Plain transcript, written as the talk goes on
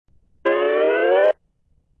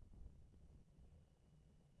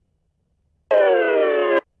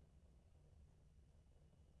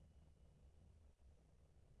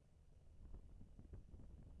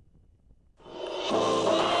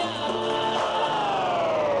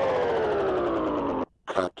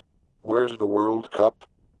Where's the World Cup?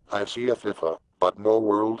 I see a FIFA, but no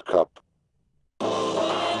World Cup.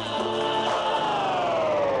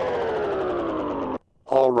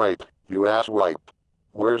 Alright, you asswipe.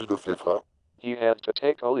 Where's the FIFA? He had to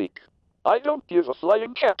take a leak. I don't give a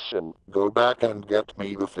flying caption. Go back and get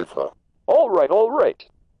me the FIFA. Alright.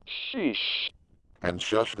 Sheesh. And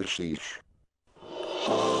shush the sheesh.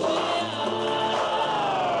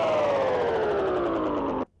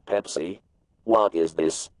 Pepsi? What is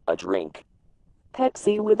this, a drink?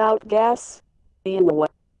 Pepsi without gas?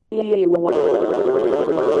 Not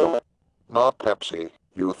Pepsi,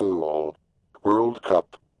 you fool. World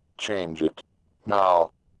Cup. Change it.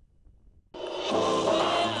 Now.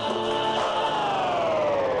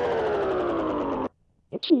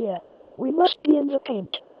 It's here. We must be in the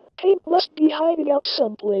paint. Paint must be hiding out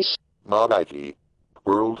someplace. Not IT.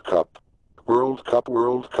 World Cup. World Cup,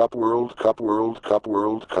 World Cup, World Cup, World Cup,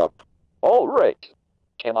 World Cup. Alright.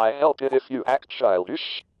 Can I help it if you act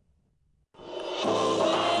childish?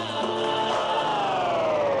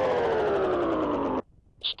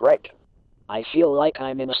 Strike. I feel like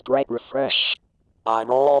I'm in a strike refresh.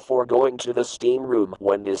 I'm all for going to the steam room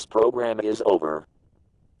when this program is over.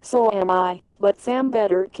 So am I, but Sam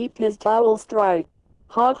better keep his towels dry.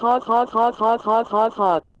 Hog.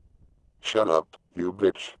 Shut up, you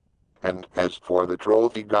bitch. And as for the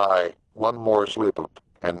trophy guy, one more slip up,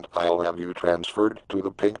 and I'll have you transferred to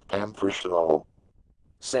the Pink Panther show.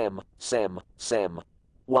 Sam.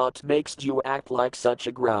 What makes you act like such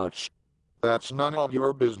a grouch? That's none of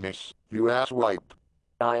your business, you asswipe.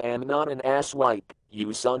 I am not an asswipe,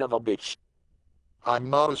 you son of a bitch. I'm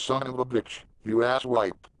not a son of a bitch, you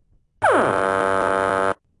asswipe.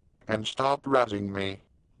 And stop razzing me.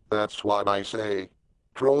 That's what I say.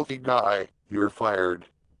 Trophy guy, you're fired.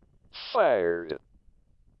 Fired.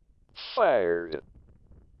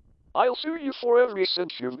 I'll sue you for every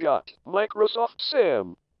cent you've got, Microsoft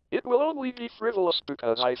Sam. It will only be frivolous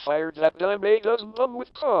because I fired that dime a dozen them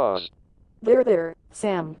with cause. There,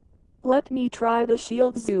 Sam. Let me try the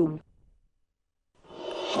shield zoom.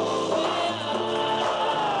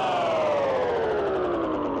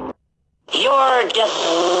 You're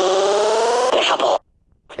despicable.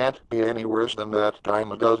 Can't be any worse than that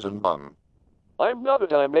dime a dozen bum. I'm not a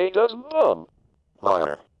dime a dozen bum.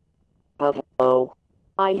 Liar. Oh.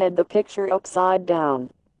 I had the picture upside down.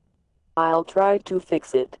 I'll try to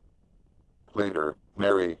fix it. Later,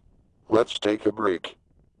 Mary. Let's take a break.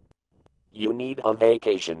 You need a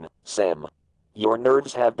vacation, Sam. Your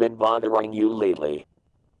nerds have been bothering you lately.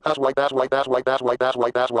 That's white.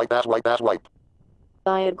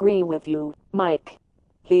 I agree with you, Mike.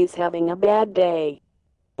 He's having a bad day.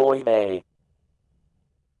 Boy,